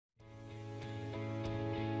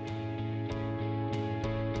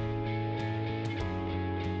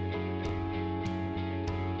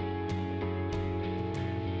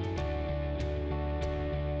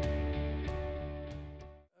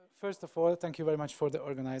First of all, thank you very much for the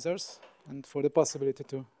organizers and for the possibility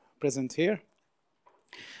to present here.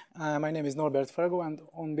 My name is Norbert Frago, and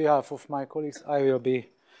on behalf of my colleagues, I will be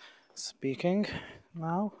speaking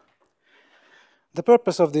now. The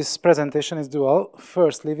purpose of this presentation is dual.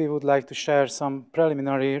 Firstly, we would like to share some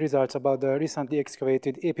preliminary results about the recently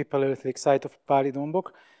excavated Epi-Paleolithic site of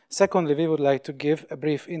Páli-Dombok. Secondly, we would like to give a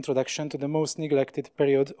brief introduction to the most neglected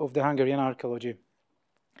period of the Hungarian archaeology.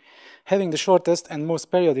 Having the shortest and most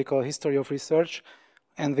periodical history of research,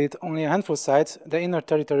 and with only a handful of sites, the inner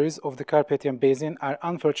territories of the Carpathian basin are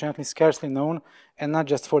unfortunately scarcely known, and not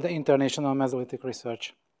just for the international Mesolithic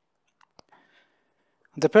research.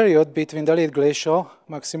 The period between the late glacial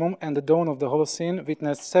maximum and the dawn of the Holocene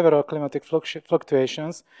witnessed several climatic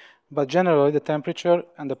fluctuations, but generally the temperature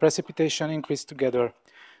and the precipitation increased together.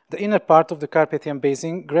 The inner part of the Carpathian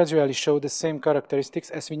basin gradually showed the same characteristics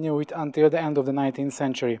as we knew it until the end of the 19th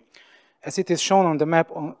century. As it is shown on the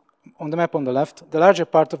map on the left, the larger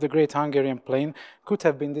part of the Great Hungarian Plain could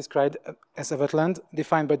have been described as a wetland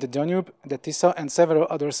defined by the Danube, the Tisza, and several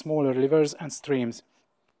other smaller rivers and streams.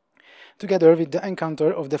 Together with the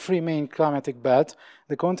encounter of the three main climatic belts,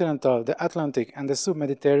 the continental, the Atlantic, and the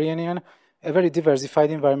submediterranean, a very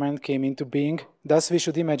diversified environment came into being. Thus, we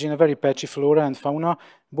should imagine a very patchy flora and fauna,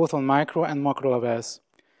 both on micro and macro levels.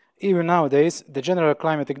 Even nowadays, the general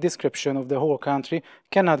climatic description of the whole country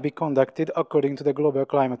cannot be conducted according to the global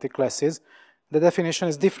climatic classes. The definition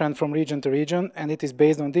is different from region to region, and it is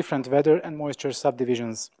based on different weather and moisture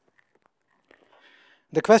subdivisions.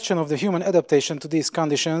 The question of the human adaptation to these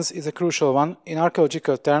conditions is a crucial one. In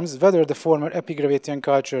archaeological terms, whether the former Epigravettian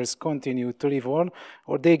cultures continued to live on,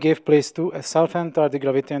 or they gave place to a Sulfan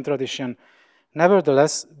Tardigravettian tradition.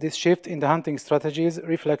 Nevertheless, this shift in the hunting strategies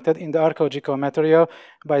reflected in the archaeological material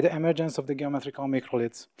by the emergence of the geometrical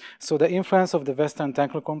microliths. So the influence of the Western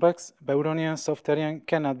Techno complex, Bironian, Softerian,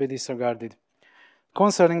 cannot be disregarded.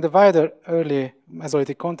 Concerning the wider early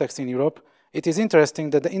Mesolithic context in Europe, it is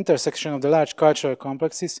interesting that the intersection of the large cultural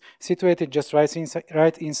complexes situated just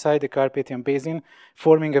right inside the Carpathian basin,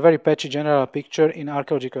 forming a very patchy general picture in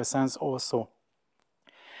archaeological sense also.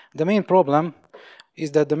 The main problem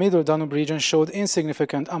is that the Middle Danube region showed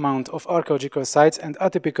insignificant amount of archaeological sites and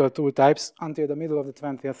atypical tool types until the middle of the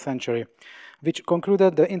 20th century, which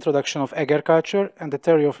concluded the introduction of agar culture and the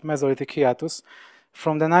theory of Mesolithic hiatus.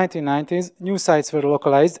 From the 1990s, new sites were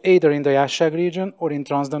localized either in the Jászberény region or in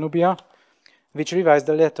Transdanubia, which revised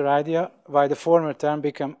the latter idea, while the former term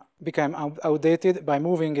became outdated by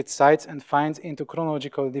moving its sites and finds into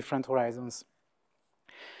chronologically different horizons.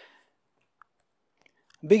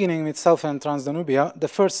 Beginning with southern Transdanubia, the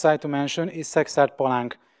first site to mention is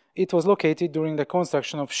Szekszárd-Palánk. It was located during the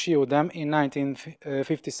construction of Sió Dam in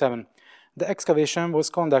 1957. The excavation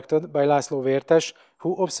was conducted by László Vértes,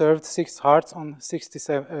 who observed 6 hearts on 60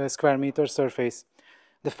 square meter surface.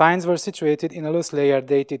 The finds were situated in a loose layer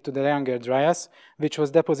dated to the Younger Dryas, which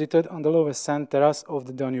was deposited on the lowest sand terrace of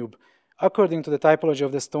the Danube. According to the typology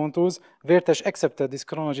of the stone tools, Vértes accepted this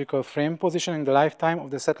chronological frame, positioning the lifetime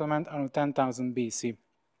of the settlement around 10,000 BC.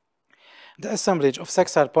 The assemblage of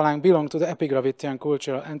Szekszárd-Palánk belonged to the Epigravettian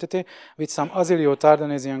cultural entity with some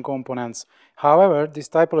Azilio-Tardonesian components. However, this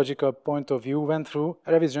typological point of view went through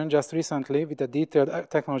revision just recently with a detailed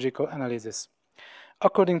technological analysis.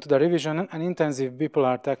 According to the revision, an intensive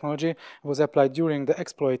bipolar technology was applied during the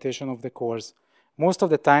exploitation of the cores. Most of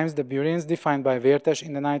the times, the burins defined by Vértes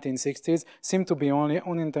in the 1960s seem to be only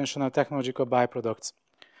unintentional technological byproducts.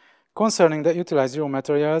 Concerning the utilized raw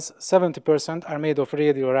materials, 70% are made of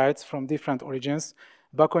radiolites from different origins: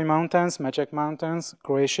 Bakony Mountains, Meček Mountains,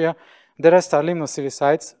 Croatia. The rest are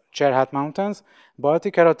limnosilicites, Cserhát Mountains,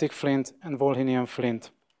 Baltic erotic flint, and Volhynian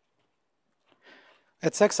flint.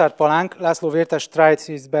 At Szekszárd-Palánk, László Vértes tried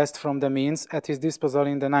his best from the means at his disposal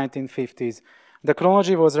in the 1950s. The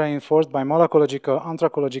chronology was reinforced by malacological,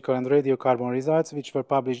 anthracological, and radiocarbon results, which were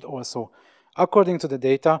published also. According to the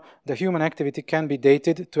data, the human activity can be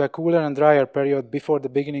dated to a cooler and drier period before the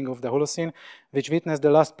beginning of the Holocene, which witnessed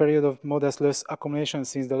the last period of modest loess accumulation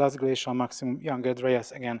since the last glacial maximum Younger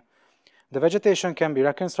Dryas again. The vegetation can be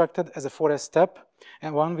reconstructed as a forest steppe,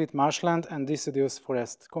 and one with marshland and deciduous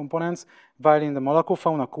forest components, while in the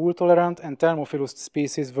malacofauna cool-tolerant and thermophilus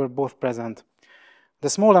species were both present. The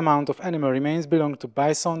small amount of animal remains belonged to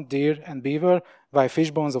bison, deer, and beaver, while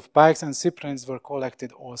fish bones of pikes and cyprinids were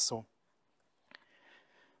collected also.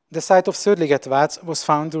 The site of Sződliget was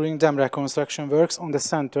found during dam reconstruction works on the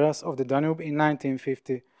centers of the Danube in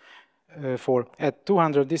 1954, at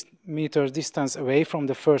 200 meters distance away from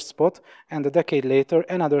the first spot, and a decade later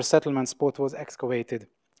another settlement spot was excavated.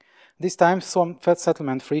 This time some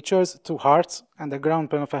settlement features, 2 hearts, and the ground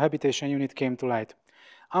plan of a habitation unit came to light.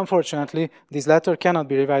 Unfortunately, this latter cannot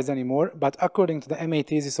be revised anymore, but according to the MA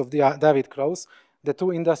thesis of David Krauss, the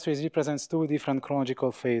two industries represent two different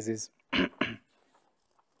chronological phases.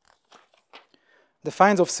 The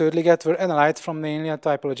finds of Sződliget were analyzed from mainly a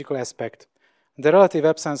typological aspect. The relative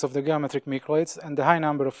absence of the geometric microids and the high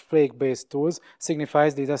number of flake-based tools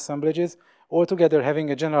signifies these assemblages, altogether having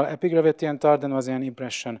a general epigravitic and Tardenoisian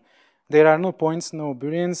impression. There are no points, no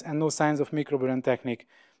burins, and no signs of microburin technique.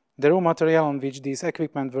 The raw material on which these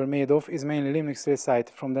equipment were made of is mainly limestone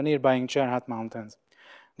from the nearby Cserhát mountains.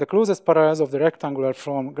 The closest parallels of the rectangular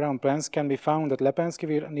from ground plans can be found at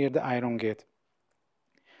Lepenskivir near the Iron Gate.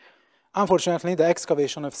 Unfortunately, the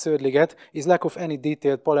excavation of Sződliget is lack of any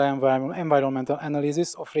detailed paleo-environmental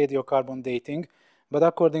analysis of radiocarbon dating, but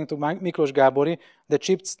according to Miklós Gábori, the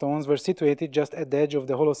chipped stones were situated just at the edge of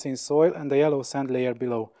the Holocene soil and the yellow sand layer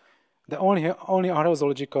below. The only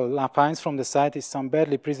archaeological finds from the site is some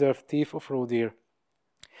badly preserved teeth of roe deer.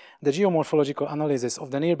 The geomorphological analysis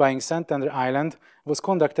of the nearby Santander Island was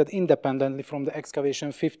conducted independently from the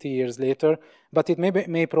excavation 50 years later, but it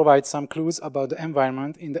may provide some clues about the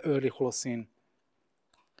environment in the early Holocene.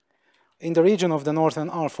 In the region of the northern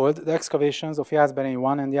Alfold, the excavations of Jászberény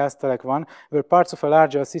 1 and Jásztelek 1 were parts of a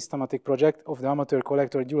larger systematic project of the amateur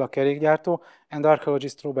collector Gyula Kerékgyártó and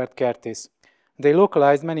archaeologist Robert Kertész. They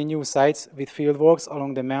localized many new sites with fieldworks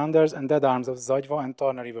along the meanders and dead arms of Zagyva and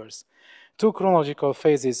Tarna rivers. Two chronological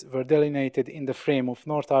phases were delineated in the frame of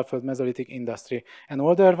North Alfold Mesolithic industry, an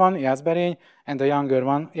older one, Jászberény, and a younger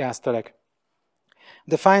one, Jásztelek.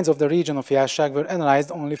 The finds of the region of Jászság were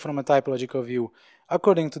analyzed only from a typological view.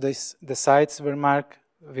 According to this, the sites were marked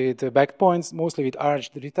with back points, mostly with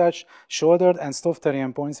arched retouch, shouldered and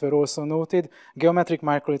Stofterian points were also noted. Geometric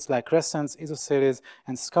microliths like crescents, isosceles,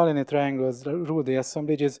 and scalene triangles rule the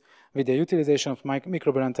assemblages with the utilization of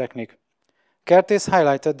microburin technique. Kertész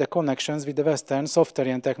highlighted the connections with the western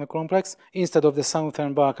Softerian technocomplex instead of the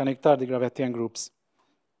southern Balkanic tardigravetian groups.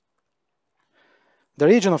 The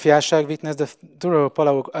region of Jászság witnessed a thorough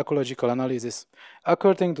paleoecological analysis.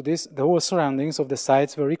 According to this, the whole surroundings of the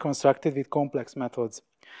sites were reconstructed with complex methods.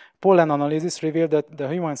 Pollen analysis revealed that the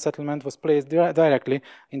human settlement was placed directly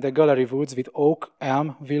in the gallery woods with oak,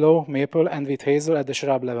 elm, willow, maple, and with hazel at the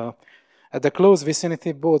shrub level. At the close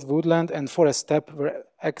vicinity, both woodland and forest steppe were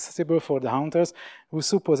accessible for the hunters, who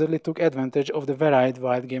supposedly took advantage of the varied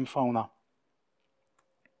wild game fauna.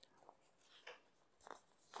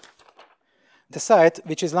 The site,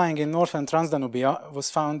 which is lying in northern Transdanubia, was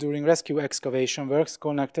found during rescue excavation works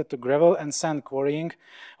connected to gravel and sand quarrying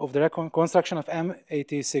of the construction of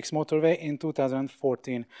M86 motorway in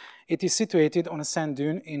 2014. It is situated on a sand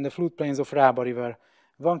dune in the floodplains of Rába River,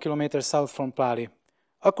 1 kilometer south from Páli.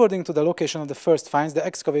 According to the location of the first finds, the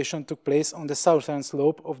excavation took place on the southern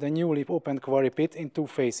slope of the newly opened quarry pit in two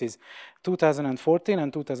phases, 2014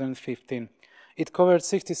 and 2015. It covered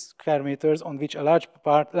 60 square meters on which a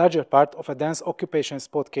larger part of a dense occupation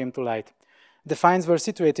spot came to light. The finds were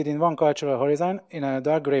situated in one cultural horizon in a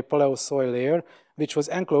dark gray paleo soil layer, which was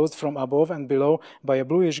enclosed from above and below by a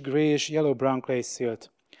bluish-grayish yellow-brown clay silt.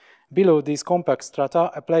 Below these compact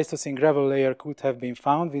strata, a Pleistocene gravel layer could have been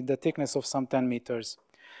found with the thickness of some 10 meters.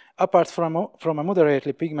 Apart from a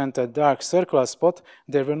moderately pigmented dark circular spot,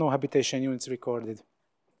 there were no habitation units recorded.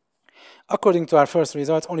 According to our first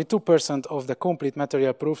results, only 2% of the complete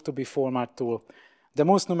material proved to be format tool. The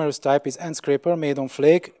most numerous type is end scraper made on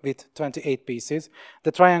flake with 28 pieces.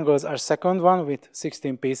 The triangles are second one with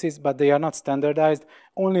 16 pieces, but they are not standardized.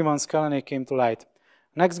 Only one scalene came to light.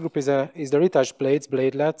 Next group is the retouched plates,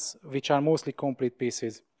 bladelets, which are mostly complete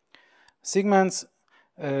pieces. Segments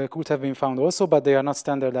could have been found also, but they are not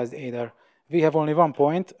standardized either. We have only one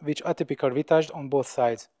point, which atypical retouched on both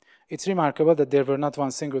sides. It's remarkable that there were not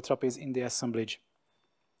one single trapeze in the assemblage.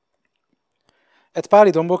 At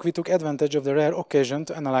Páli-Dombok, we took advantage of the rare occasion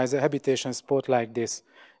to analyze a habitation spot like this.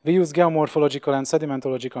 We used geomorphological and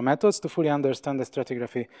sedimentological methods to fully understand the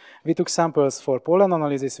stratigraphy. We took samples for pollen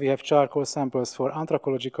analysis, we have charcoal samples for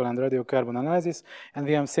anthracological and radiocarbon analysis, and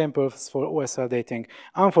we have samples for OSL dating.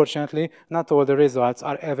 Unfortunately, not all the results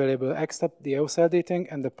are available except the OSL dating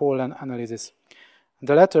and the pollen analysis.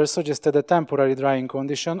 The latter suggested a temporary drying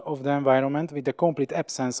condition of the environment with the complete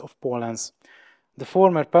absence of pollens. The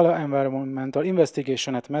former paleo-environmental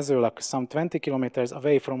investigation at Mesolithic, some 20 kilometers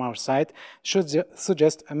away from our site, should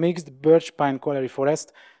suggest a mixed birch-pine colliery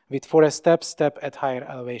forest with forest steppe at higher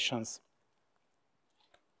elevations.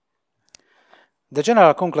 The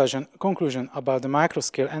general conclusion about the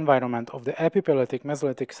microscale environment of the Epipaleolithic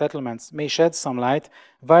Mesolithic settlements may shed some light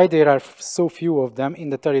why there are so few of them in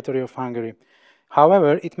the territory of Hungary.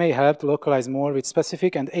 However, it may help to localize more with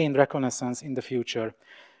specific and aimed reconnaissance in the future.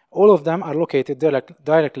 All of them are located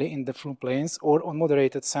directly in the floodplains or on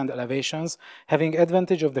moderated sand elevations, having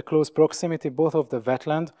advantage of the close proximity both of the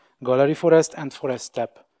wetland, gallery forest, and forest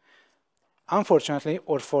steppe. Unfortunately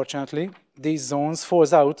or fortunately, these zones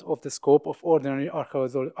fall out of the scope of ordinary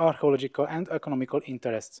archaeological and economical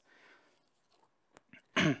interests.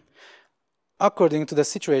 According to the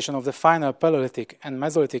situation of the Final Paleolithic and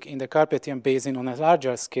Mesolithic in the Carpathian basin on a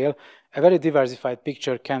larger scale, a very diversified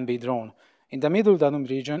picture can be drawn. In the Middle Danube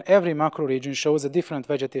region, every macro-region shows a different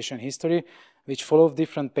vegetation history, which follows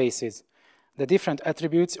different paces. The different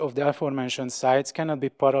attributes of the aforementioned sites cannot be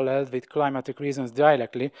paralleled with climatic reasons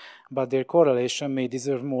directly, but their correlation may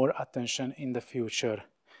deserve more attention in the future.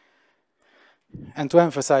 And to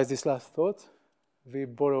emphasize this last thought, we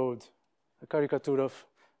borrowed a caricature of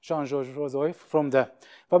Jean-Georges Rozoy from the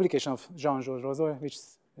publication of Jean-Georges Rozoy, which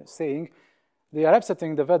is saying, they are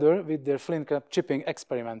upsetting the weather with their flint cap chipping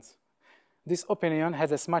experiments. This opinion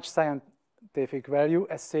has as much scientific value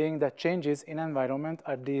as saying that changes in environment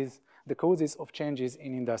are the causes of changes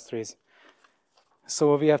in industries.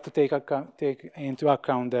 So we have to take into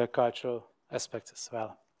account the cultural aspects as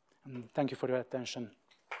well. And thank you for your attention.